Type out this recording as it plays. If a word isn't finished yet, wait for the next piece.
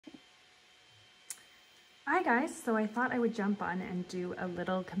Hi guys, so I thought I would jump on and do a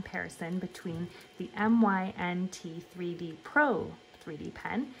little comparison between the MYNT 3D Pro 3D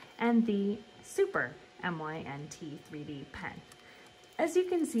pen and the Super MYNT 3D pen. As you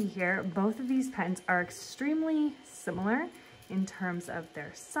can see here, both of these pens are extremely similar in terms of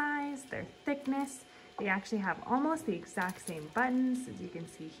their size, their thickness. They actually have almost the exact same buttons, as you can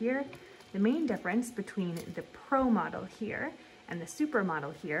see here. The main difference between the Pro model here and the Super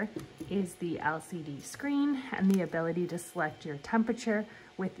model here is the LCD screen and the ability to select your temperature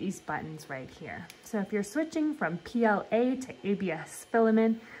with these buttons right here. So if you're switching from PLA to ABS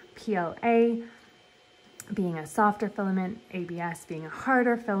filament, PLA being a softer filament, ABS being a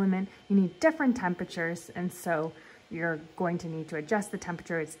harder filament, you need different temperatures, and so you're going to need to adjust the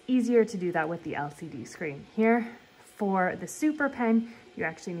temperature. It's easier to do that with the LCD screen. Here, for the Super pen, you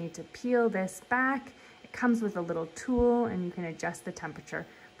actually need to peel this back. It comes with a little tool and you can adjust the temperature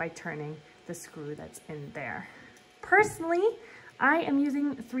by turning the screw that's in there. Personally, I am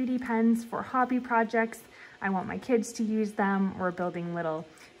using 3D pens for hobby projects. I want my kids to use them. We're building little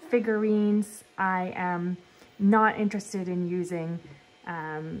figurines. I am not interested in using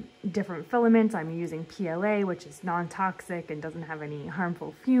different filaments. I'm using PLA, which is non-toxic and doesn't have any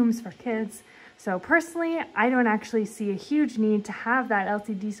harmful fumes for kids. So personally, I don't actually see a huge need to have that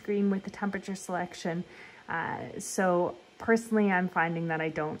LCD screen with the temperature selection. So personally, I'm finding that I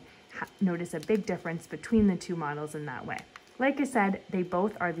don't notice a big difference between the two models in that way. Like I said, they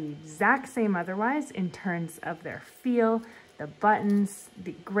both are the exact same otherwise in terms of their feel, the buttons,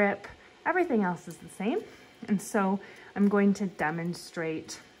 the grip, everything else is the same. And so I'm going to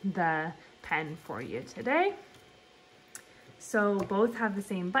demonstrate the pen for you today. So both have the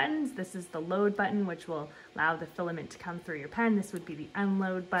same buttons. This is the load button, which will allow the filament to come through your pen. This would be the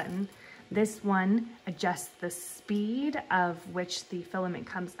unload button. This one adjusts the speed of which the filament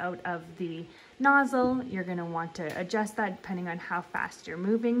comes out of the nozzle. You're going to want to adjust that depending on how fast you're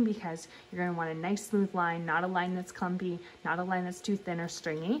moving, because you're going to want a nice smooth line, not a line that's clumpy, not a line that's too thin or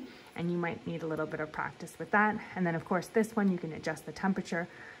stringy, and you might need a little bit of practice with that. And then of course this one you can adjust the temperature.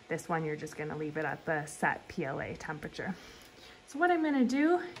 This one you're just going to leave it at the set PLA temperature. So what I'm going to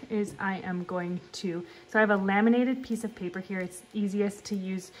do is I have a laminated piece of paper here. It's easiest to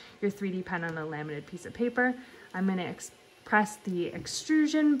use your 3D pen on a laminated piece of paper. I'm going to press the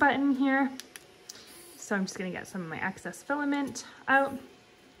extrusion button here. So I'm just going to get some of my excess filament out.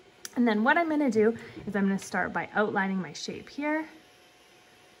 And then what I'm going to do is I'm going to start by outlining my shape here.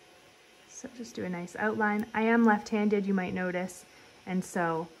 So just do a nice outline. I am left-handed, you might notice, and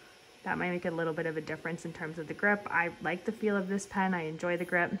so that might make a little bit of a difference in terms of the grip. I like the feel of this pen, I enjoy the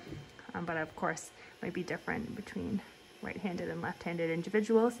grip, but of course it might be different between right-handed and left-handed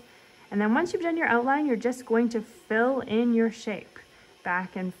individuals. And then once you've done your outline, you're just going to fill in your shape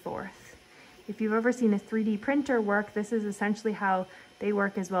back and forth. If you've ever seen a 3D printer work, this is essentially how they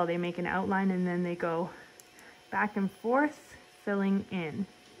work as well. They make an outline and then they go back and forth, filling in.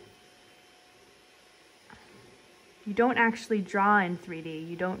 You don't actually draw in 3D,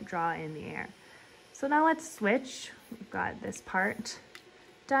 you don't draw in the air. So now let's switch. We've got this part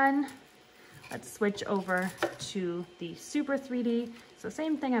done. Let's switch over to the Super 3D. So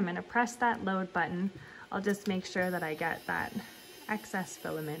same thing, I'm gonna press that load button. I'll just make sure that I get that excess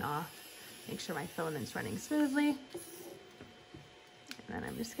filament off. Make sure my filament's running smoothly. And then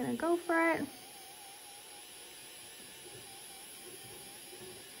I'm just gonna go for it.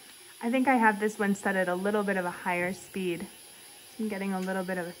 I think I have this one set at a little bit of a higher speed. I'm getting a little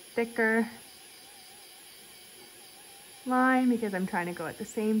bit of a thicker line because I'm trying to go at the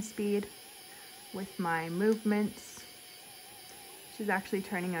same speed with my movements, which is actually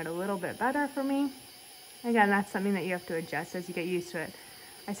turning out a little bit better for me. Again, that's something that you have to adjust as you get used to it.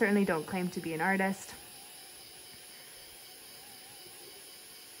 I certainly don't claim to be an artist.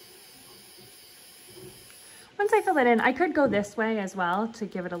 Once I fill it in, I could go this way as well to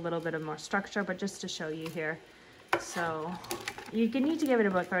give it a little bit of more structure, but just to show you here. So you need to give it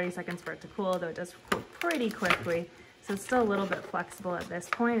about 30 seconds for it to cool, though it does cool pretty quickly. So it's still a little bit flexible at this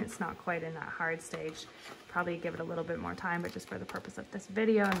point. It's not quite in that hard stage. Probably give it a little bit more time, but just for the purpose of this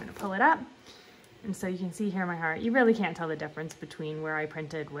video, I'm gonna pull it up. And so you can see here my heart. You really can't tell the difference between where I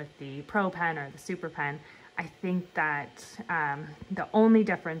printed with the Pro pen or the Super pen. I think that the only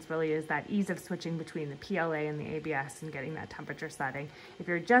difference really is that ease of switching between the PLA and the ABS and getting that temperature setting. If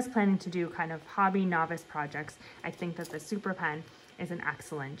you're just planning to do kind of hobby novice projects, I think that the Super pen is an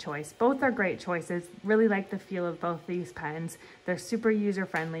excellent choice. Both are great choices. Really like the feel of both these pens. They're super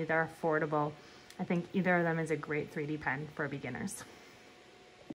user-friendly, they're affordable. I think either of them is a great 3D pen for beginners.